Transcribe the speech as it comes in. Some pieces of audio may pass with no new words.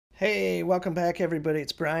Hey, welcome back, everybody.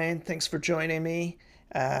 It's Brian. Thanks for joining me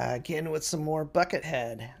again with some more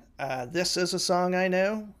Buckethead. This is a song I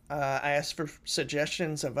know. I asked for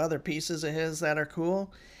suggestions of other pieces of his that are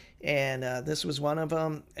cool, and this was one of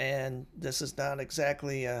them. And this is not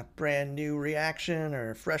exactly a brand new reaction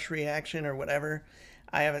or a fresh reaction or whatever.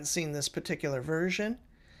 I haven't seen this particular version,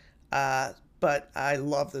 but I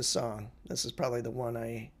love this song. This is probably the one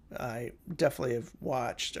I definitely have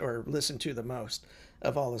watched or listened to the most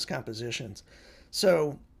of all his compositions.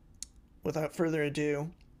 So, without further ado,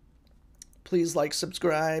 please like,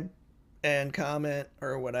 subscribe, and comment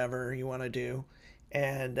or whatever you want to do.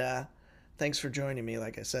 And thanks for joining me,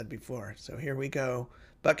 like I said before. So, here we go.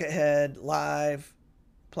 Buckethead live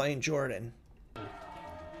playing Jordan.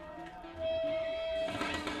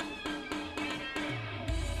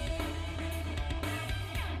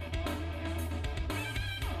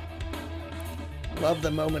 Love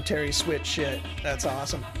the momentary switch shit. That's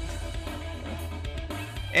awesome.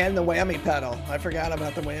 And the whammy pedal. I forgot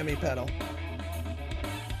about the whammy pedal.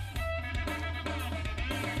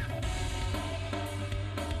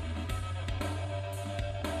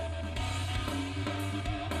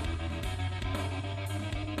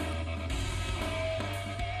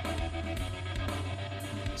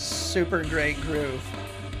 Super great groove.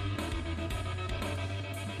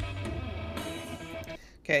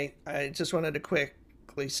 Okay, I just wanted to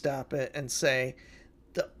quickly stop it and say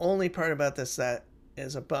the only part about this that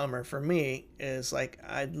is a bummer for me is, like,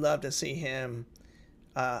 I'd love to see him,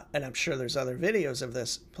 and I'm sure there's other videos of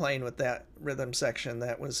this, playing with that rhythm section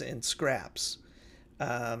that was in Scraps.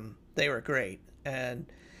 They were great, and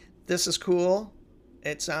this is cool.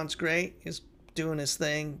 It sounds great. He's doing his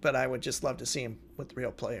thing, but I would just love to see him with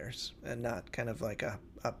real players and not kind of like a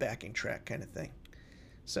backing track kind of thing.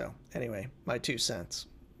 So anyway, my 2 cents.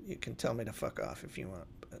 You can tell me to fuck off if you want,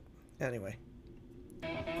 but anyway.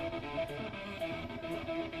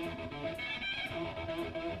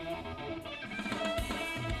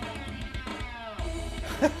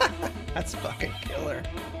 That's fucking killer.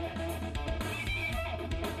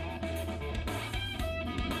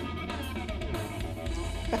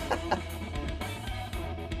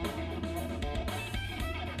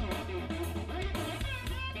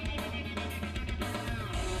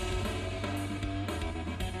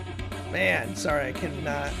 Man, sorry, I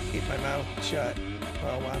cannot keep my mouth shut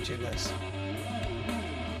while watching this.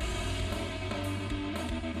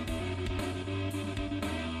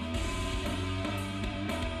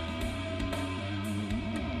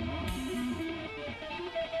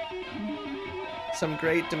 Some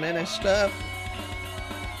great diminished stuff.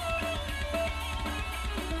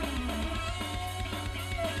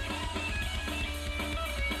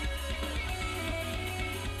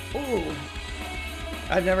 Ooh.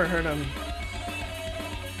 I've never heard him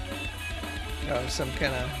go some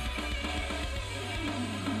kind of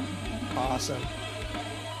awesome.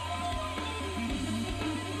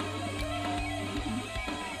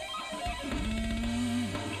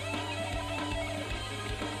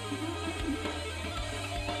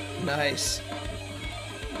 Nice.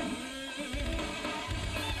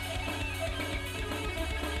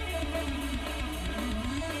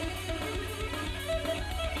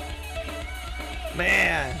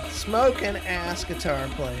 Man, smoking ass guitar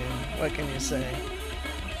playing. What can you say?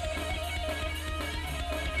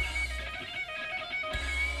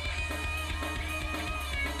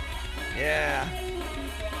 Yeah.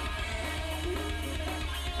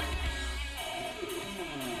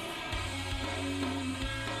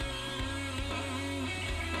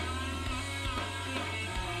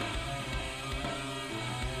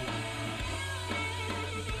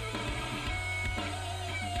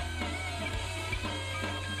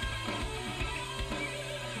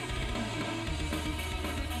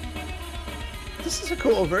 This is a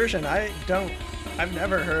cool version. I've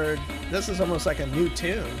never heard, this is almost like a new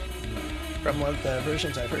tune from one of the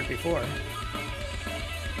versions I've heard before.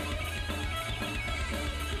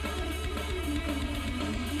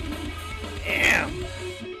 Damn!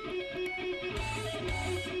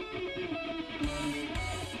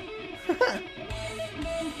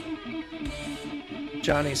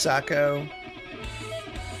 Johnny Sacco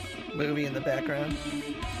movie in the background.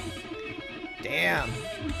 Damn!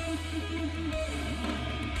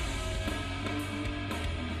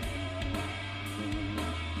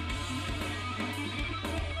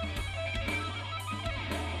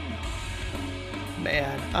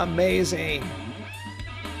 Man, amazing.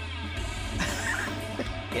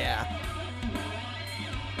 Yeah.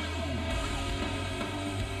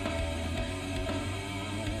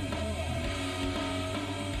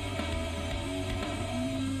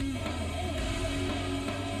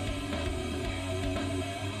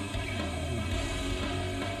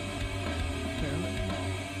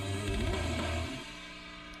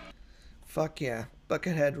 Fuck yeah.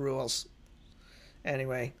 Buckethead rules.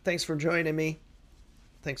 Anyway, thanks for joining me.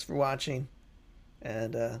 Thanks for watching.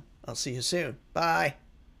 And I'll see you soon. Bye.